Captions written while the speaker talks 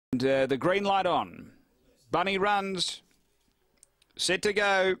And the green light on. Bunny runs. Set to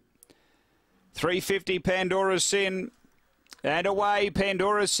go. 350 Pandora's Sin. And away,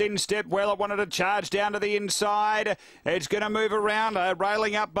 Pandora's Sin stepped well. It wanted to charge down to the inside. It's going to move around,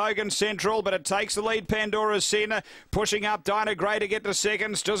 railing up Bogan Central, but it takes the lead, Pandora's Sin. Pushing up Dinah Gray to get to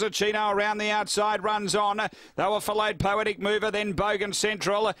second. Stuzzacino around the outside, runs on. They were followed Poetic Mover, then Bogan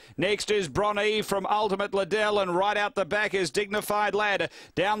Central. Next is Bronny from Ultimate Liddell, and right out the back is Dignified Lad.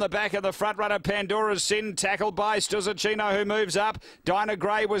 Down the back of the front runner, Pandora's Sin, tackled by Stuzzacino, who moves up. Dinah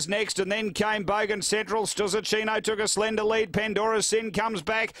Gray was next, and then came Bogan Central. Stuzzacino took a slender lead. Pandora's Sin comes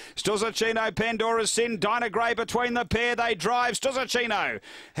back. Stuzzacino, Pandora's Sin, Dinah Gray between the pair. They drive. Stuzzacino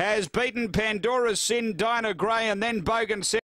has beaten Pandora's Sin, Dinah Gray, and then Bogan Central.